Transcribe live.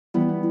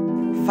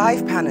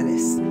5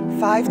 panelists,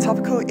 5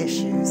 topical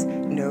issues,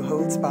 no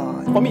holds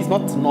barred. For me, it's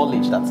not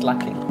knowledge that's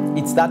lacking.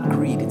 It's that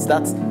greed, it's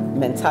that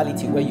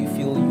mentality where you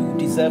feel you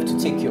deserve to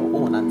take your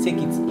own and take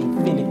it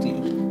infinitely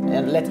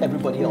and let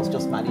everybody else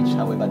just manage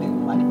however they will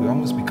manage. We're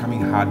almost becoming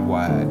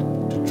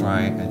hardwired to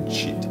try and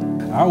cheat.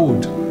 I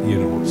would,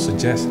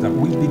 suggest that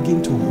we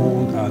begin to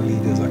hold our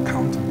leaders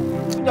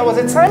accountable. There was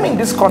a time in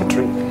this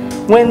country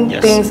when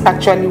things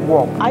actually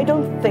work. I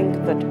don't think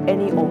that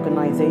any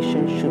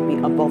organization should be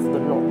above the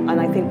law. And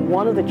I think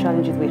one of the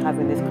challenges we have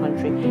in this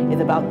country is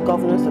about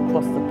governance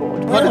across the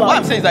board. What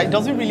I'm saying is that it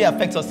doesn't really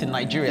affect us in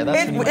Nigeria.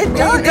 That's It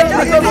does.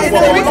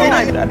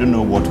 I don't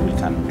know what we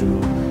can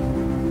do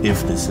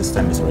if the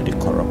system is already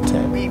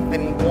corrupted. We've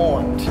been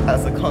warned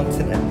as a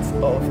continent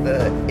of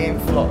the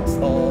influx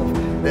of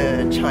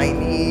the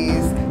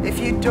Chinese. If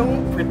you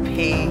don't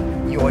repay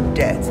your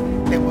debt,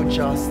 they will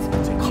just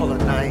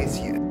colonize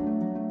you.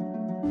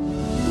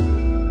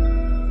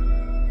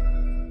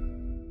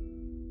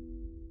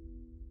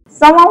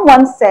 Someone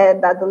once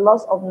said that the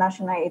loss of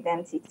national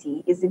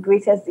identity is the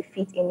greatest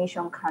defeat a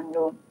nation can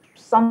know.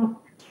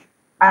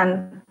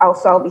 And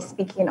also I'll be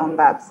speaking on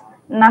that.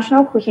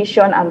 National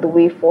cohesion and the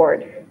way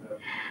forward.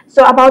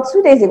 So about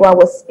 2 days ago, I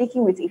was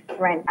speaking with a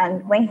friend,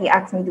 and when he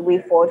asked me the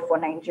way forward for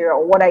Nigeria,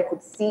 or what I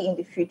could see in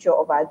the future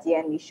of our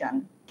dear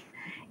nation,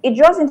 it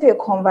draws into a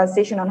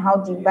conversation on how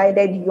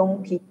divided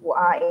young people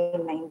are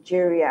in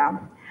Nigeria,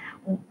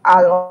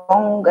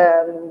 along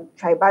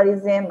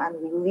tribalism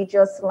and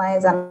religious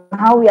lines, and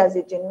how we as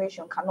a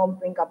generation cannot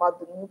bring about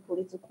the new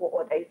political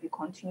order if we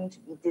continue to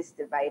be this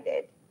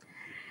divided.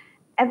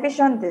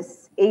 Envision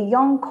this: a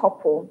young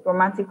couple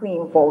romantically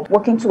involved,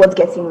 working towards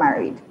getting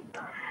married,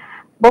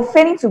 but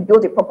failing to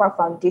build a proper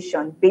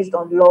foundation based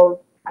on love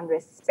and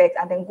respect,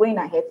 and then going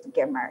ahead to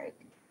get married.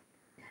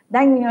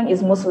 That union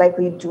is most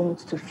likely doomed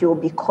to fail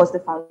because the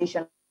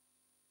foundation.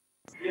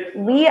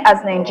 We as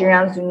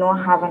Nigerians do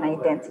not have an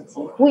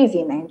identity. Who is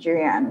a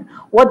Nigerian?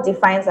 What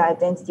defines our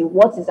identity?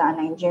 What is our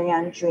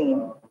Nigerian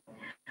dream?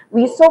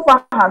 We so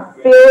far have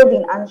failed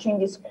in answering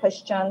these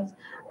questions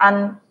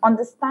and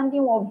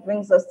understanding what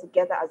brings us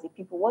together as a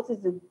people. What is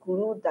the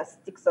glue that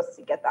sticks us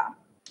together?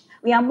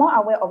 We are more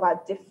aware of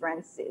our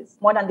differences,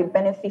 more than the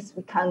benefits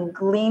we can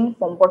glean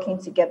from working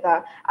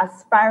together,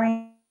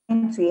 aspiring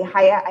to a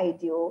higher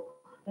ideal,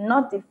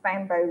 not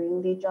defined by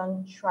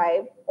religion,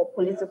 tribe, or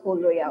political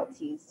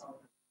loyalties.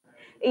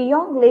 A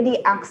young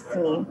lady asked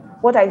me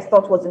what I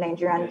thought was the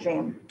Nigerian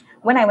dream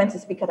when I went to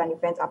speak at an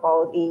event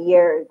about a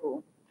year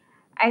ago.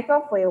 I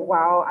thought for a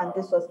while, and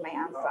this was my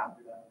answer.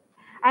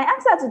 I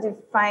asked her to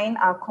define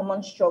our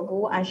common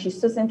struggle, and she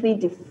succinctly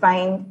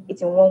defined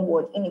it in one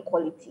word: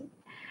 inequality.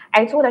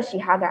 I told her she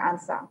had her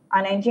answer.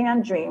 Our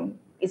Nigerian dream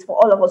is for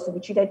all of us to be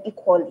treated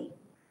equally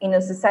in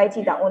a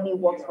society that only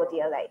works for the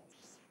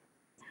elites.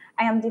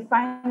 I am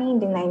defining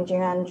the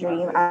Nigerian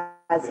dream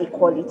as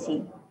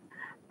equality.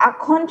 Our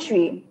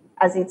country,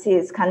 as it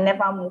is, can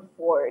never move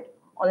forward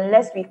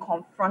unless we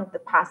confront the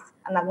past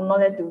and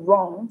acknowledge the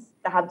wrongs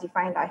that have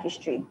defined our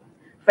history.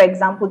 For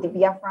example, the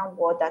Biafran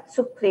War that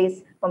took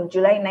place from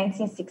July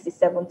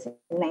 1967 to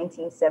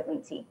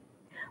 1970.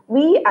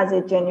 We as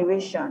a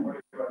generation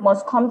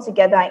must come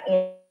together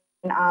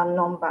in our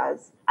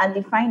numbers and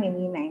define a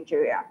new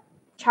Nigeria,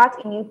 chart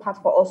a new path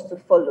for us to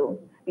follow,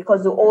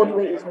 because the old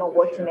way is not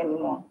working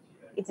anymore.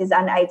 It is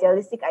an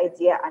idealistic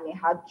idea and a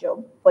hard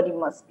job, but it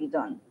must be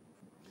done.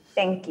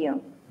 Thank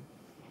you.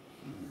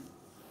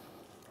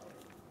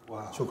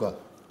 Wow. Sugar.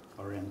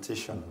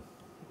 Orientation.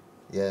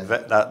 Yeah,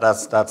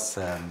 that's.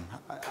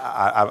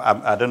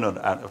 I don't know.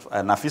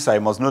 Nafisa,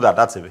 you must know that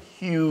that's a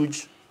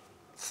huge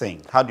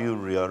thing. How do you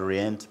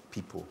reorient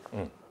people?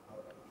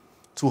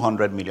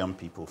 200 million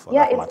people, for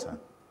that matter.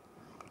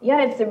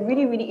 Yeah, it's a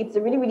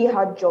really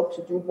hard job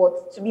to do.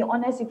 But to be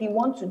honest, if we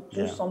want to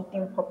do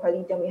something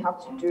properly, then we have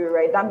to do it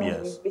right. That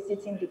means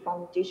revisiting the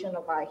foundation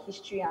of our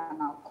history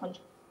and our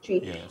country.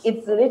 Yes.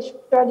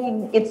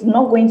 It's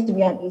not going to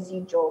be an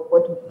easy job,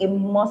 but it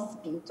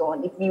must be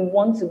done if we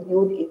want to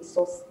build a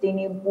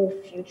sustainable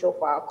future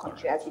for our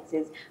country as it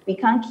is. We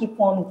can't keep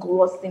on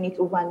glossing it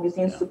over and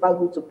using super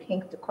glue to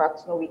paint the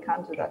cracks. No, we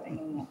can't do that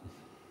anymore.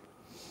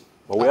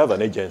 But we have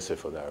an agency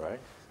for that, right?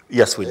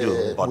 Yes, we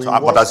do.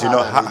 But as you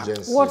know,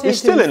 it's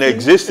still in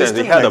existence.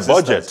 They had a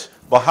budget.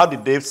 But how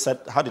did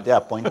they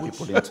appoint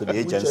people into the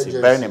agency?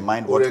 Bearing in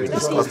mind what we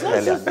discussed earlier.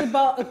 It's not just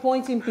about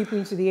appointing people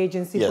into the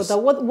agency,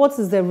 but what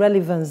is their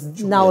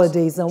relevance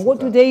nowadays, and what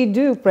do they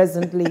do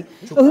presently?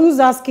 Who's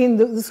asking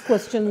this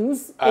question?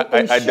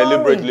 I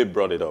deliberately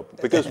brought it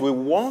up because we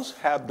once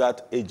had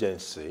that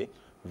agency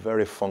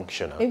very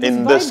functional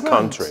in this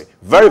country,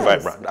 very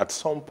vibrant at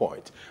some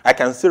point. I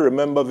can still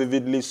remember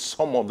vividly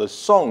some of the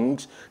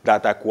songs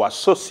that I could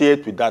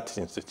associate with that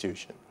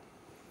institution.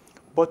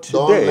 But today,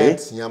 don't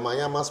let yama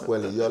yama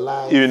spoil your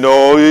life. You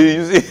know,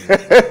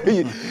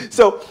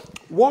 so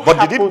what?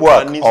 But did it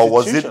work, or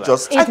was it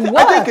just? I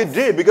think it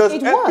did because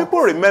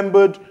people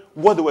remembered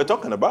what they were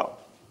talking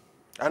about,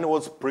 and it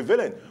was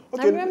prevalent.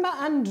 Okay. I remember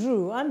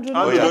Andrew.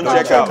 Don't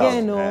check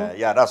out.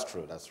 Yeah, that's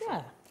true. That's true.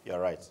 Yeah. You're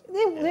right.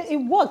 It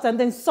worked, and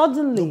then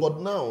suddenly. No,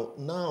 but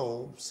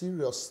now,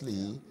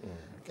 seriously,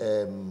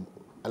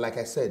 like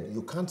I said,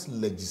 you can't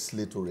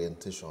legislate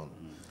orientation.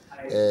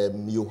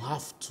 You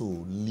have to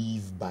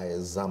live by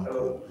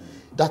example.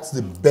 That's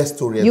the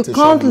best orientation. You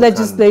can't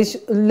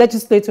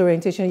legislate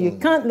orientation. You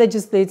can't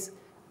legislate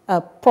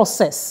a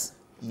process.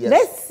 Yes.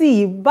 Let's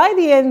see. By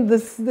the end,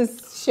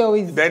 this show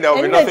is. Then there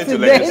will be nothing to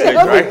legislate,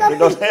 right?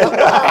 What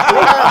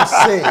I'm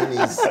saying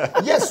is,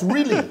 yes,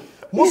 really,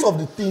 most of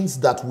the things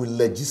that we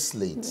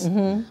legislate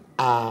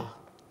are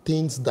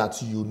things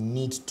that you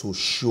need to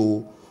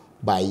show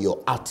by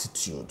your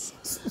attitude.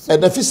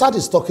 And the FISAT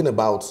is talking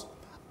about,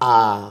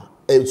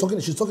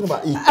 she's talking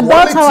about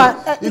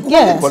equality.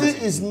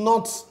 Equality is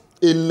not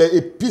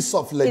a piece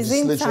of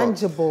legislation. It's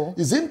intangible.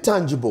 It's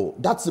intangible.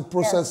 That's the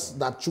process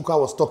that Chuka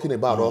was talking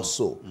about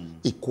also.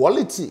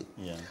 Equality.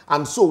 Yeah.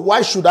 And so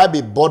why should I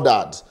be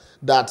bothered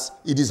that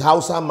it is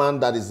Hausa man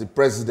that is the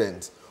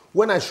president?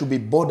 When I should be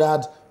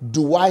bothered,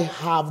 do I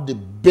have the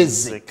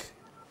basic?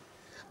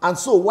 And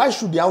so why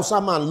should the Hausa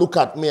man look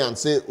at me and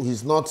say,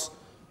 he's not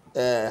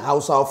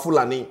Hausa or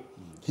Fulani,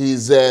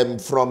 he's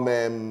from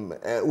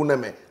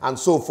Uneme. And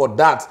so for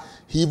that,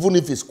 even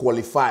if he's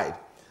qualified,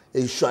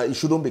 it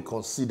shouldn't be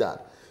considered.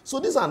 So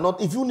these are not,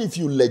 even if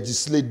you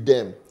legislate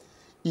them,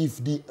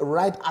 if the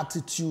right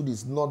attitude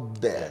is not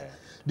there,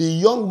 the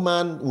young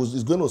man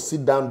is going to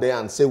sit down there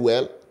and say,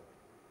 well,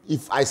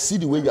 if I see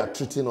the way you are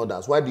treating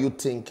others, why do you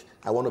think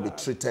I want to be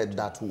treated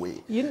that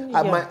way?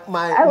 I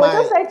would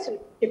just like to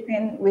chip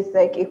in with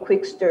like a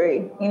quick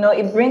story. You know,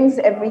 it brings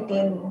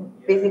everything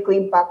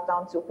basically back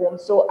down to home.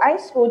 So I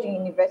schooled in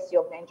University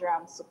of Nigeria,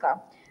 Nsukka.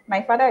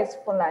 My father is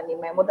Fulani.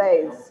 My mother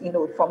is,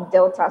 from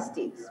Delta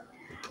State.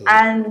 Okay.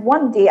 And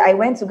one day I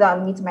went to go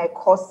and meet my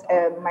course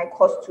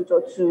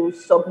tutor to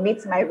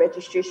submit my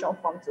registration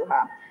form to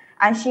her.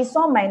 And she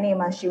saw my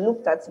name and she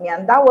looked at me,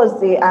 and that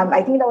was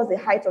I think that was the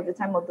height of the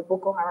time of the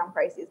Boko Haram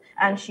crisis.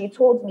 And she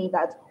told me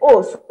that,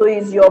 oh, so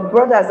it's your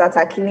brothers that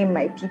are killing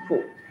my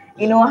people.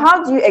 You know,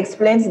 how do you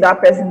explain to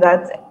that person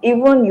that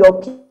even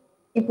your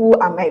people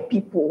are my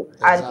people?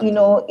 Exactly.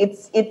 And,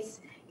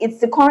 it's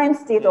the current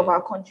state of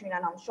our country,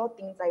 and I'm sure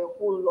things are a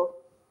whole lot.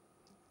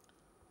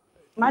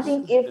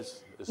 Imagine if,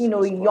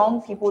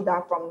 young people that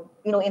are from,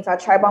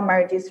 intertribal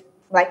marriages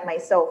like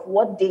myself,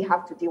 what they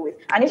have to deal with.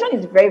 Our nation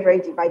is very, very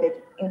divided,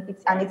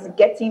 and it's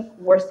getting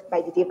worse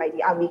by the day,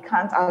 and we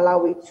can't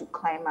allow it to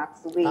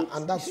climax the way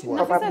and that's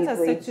why probably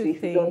going to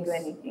if we don't do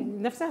anything.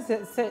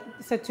 Nafisa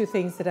said two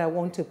things that I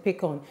want to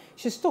pick on.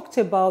 She's talked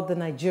about the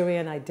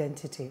Nigerian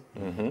identity,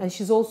 and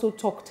she's also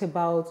talked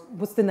about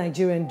what's the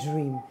Nigerian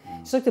dream.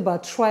 She talked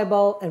about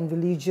tribal and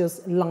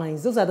religious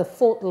lines. Those are the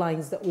fault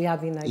lines that we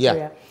have in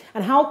Nigeria. Yeah.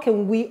 And how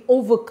can we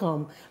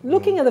overcome,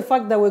 looking at the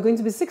fact that we're going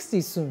to be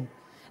 60 soon,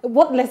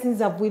 what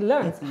lessons have we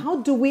learned? How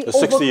do we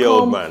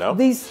overcome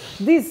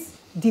this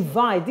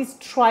divide, this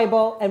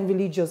tribal and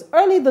religious?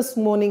 Early this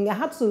morning, I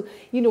had to,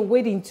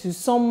 wade into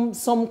some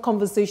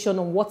conversation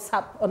on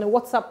WhatsApp, on a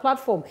WhatsApp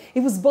platform.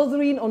 It was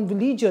bothering on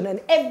religion,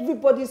 and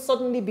everybody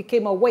suddenly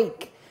became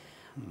awake.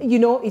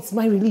 It's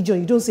my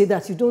religion. You don't say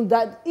that. You don't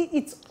that.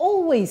 It's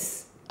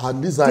always.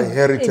 And these are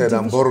inherited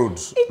and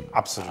borrowed.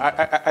 Absolutely.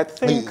 I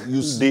think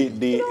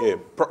the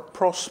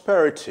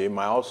prosperity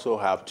might also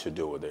have to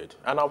do with it,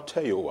 and I'll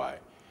tell you why.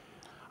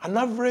 An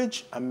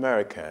average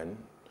American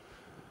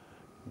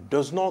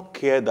does not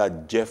care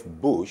that Jeff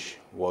Bush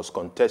was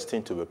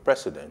contesting to be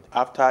president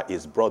after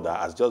his brother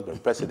has just been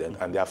president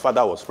and their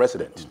father was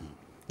president.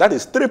 That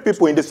is 3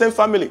 people in the same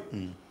family.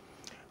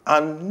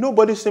 And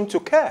nobody seemed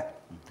to care.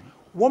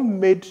 What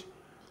made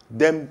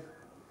them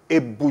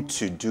able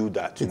to do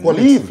that, to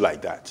live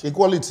like that?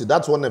 Equality.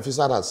 That's what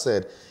Nefisat has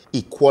said.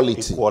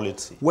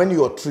 Equality. When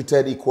you are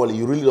treated equally,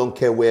 you really don't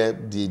care where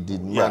the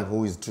man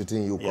who is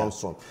treating you comes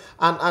from.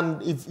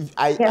 And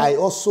I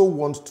also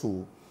want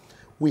to,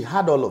 we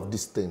had all of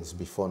these things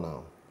before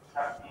now.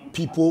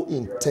 People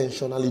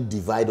intentionally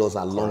divide us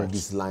along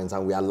these lines,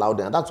 and we allow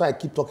them. And that's why I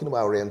keep talking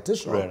about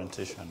orientation.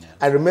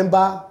 I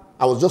remember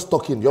I was just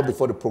talking, just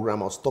before the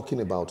program, I was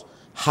talking about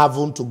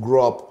having to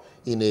grow up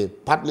in a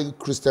partly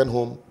Christian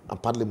home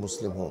and partly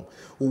Muslim home.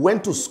 We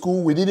went to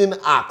school, we didn't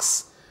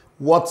ask,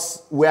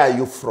 where are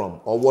you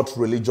from, or what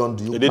religion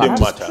do you practice? It didn't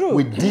matter.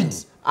 We did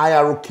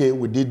IROK,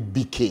 we did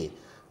BK.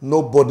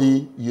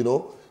 Nobody,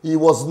 it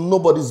was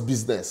nobody's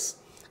business.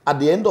 At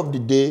the end of the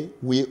day,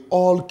 we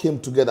all came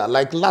together.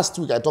 Like last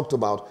week, I talked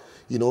about,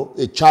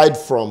 a child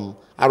from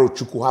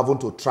Arochukwu having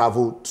to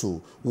travel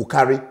to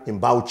Wukari in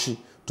Bauchi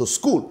to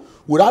school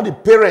without the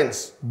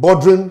parents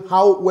bothering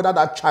whether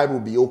that child will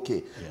be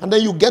okay. Yeah. And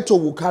then you get to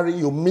Wukari,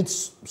 you meet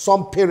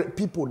some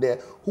people there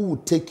who will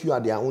take you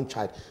as their own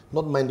child,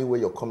 not minding where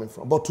you're coming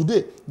from. But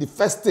today, the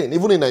first thing,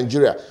 even in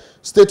Nigeria,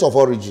 state of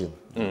origin,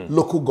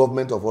 local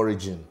government of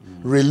origin,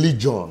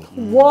 religion.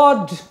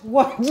 Word.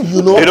 When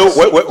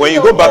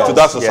you go back to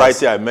that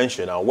society I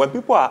mentioned, when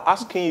people are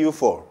asking you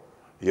for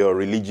your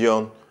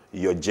religion,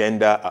 your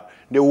gender,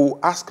 they will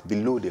ask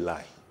below the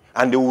line.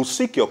 And they will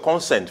seek your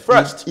consent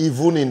first.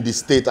 Even in the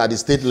state, at the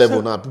state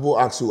level now, people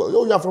ask you,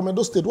 oh, you are from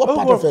Edo State. What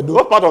part of Edo?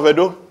 What part of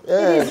Edo?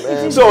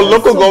 So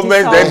local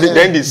government,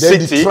 then the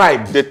city. The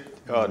tribe.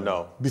 Oh,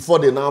 no. Before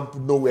they now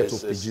know where to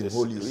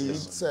pigeonhole you.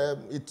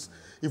 It's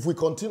if we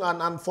continue,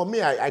 and for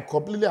me, I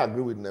completely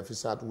agree with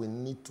Nefisat, we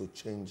need to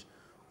change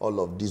all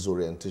of this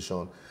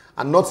orientation.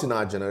 And not in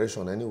our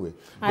generation anyway.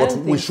 But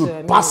we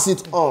should pass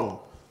it on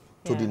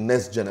to the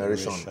next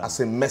generation as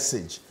a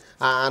message.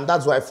 And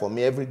that's why for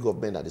me, every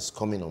government that is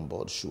coming on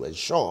board should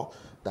ensure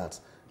that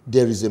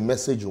there is a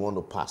message you want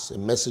to pass, a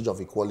message of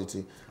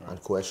equality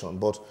and cohesion.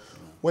 But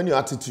when your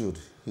attitude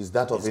is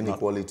that of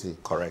inequality,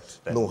 correct.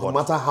 No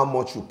matter how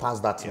much you pass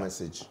that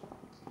message.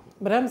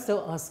 But I'm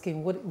still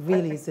asking, what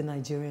really is the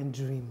Nigerian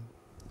dream?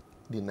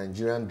 The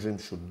Nigerian dream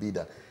should be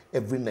that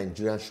every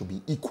Nigerian should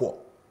be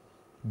equal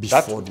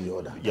before the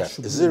other. Yes.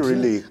 Is it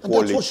really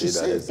equality?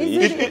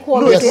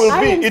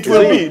 It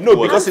will be. No,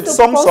 because it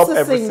sums up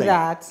everything.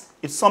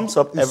 It sums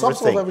up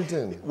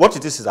everything. What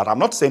it is that I'm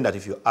not saying that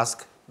if you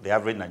ask the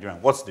average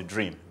Nigerian, what's the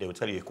dream? They will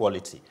tell you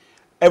equality.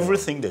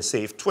 Everything they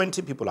say, if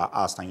 20 people are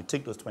asked and you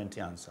take those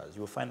 20 answers, you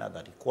will find out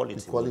that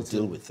equality will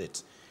deal with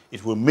it.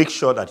 It will make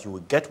sure that you will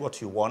get what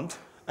you want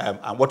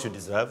and what you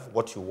deserve,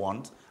 what you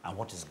want, and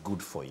what is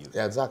good for you.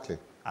 Yeah, exactly.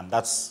 And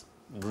that's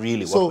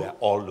really what we are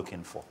all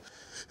looking for.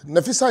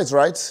 Nefisa is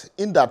right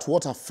in that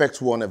what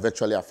affects one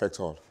eventually affects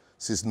all.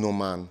 Since no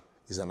man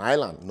is an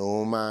island.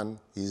 No man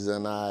is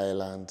an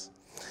island.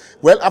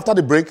 Well, after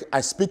the break,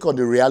 I speak on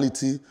the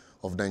reality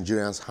of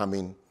Nigerians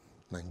harming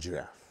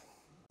Nigeria.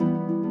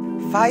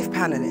 5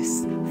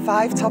 panelists,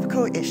 5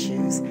 topical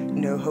issues,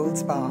 no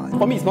holds barred.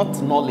 For me, it's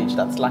not knowledge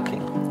that's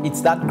lacking.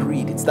 It's that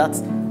greed. It's that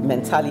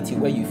mentality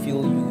where you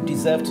feel you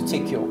deserve to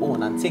take your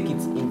own and take it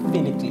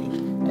infinitely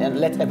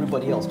and let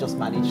everybody else just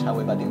manage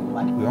however they will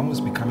manage. We're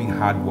almost becoming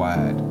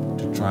hardwired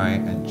to try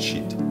and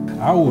cheat.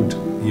 I would,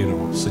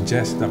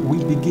 suggest that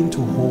we begin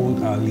to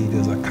hold our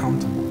leaders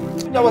accountable.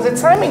 There was a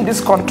time in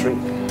this country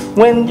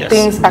when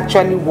things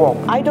actually work.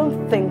 I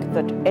don't think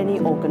that any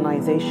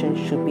organization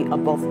should be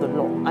above the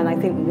law. And I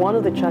think one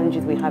of the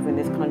challenges we have in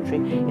this country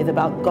is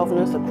about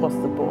governance across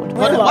the board.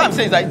 What I'm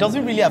saying is that it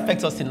doesn't really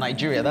affect us in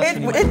Nigeria. That's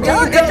really it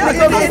does.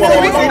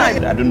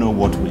 I don't know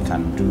what we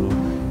can do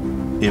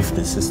if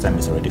the system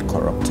is already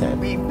corrupted.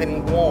 We've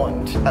been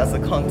warned as a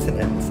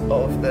continent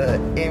of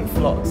the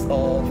influx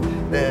of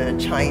the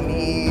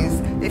Chinese.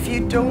 If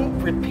you don't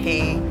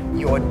repay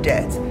your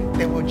debt,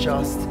 they will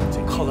just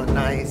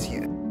colonize you.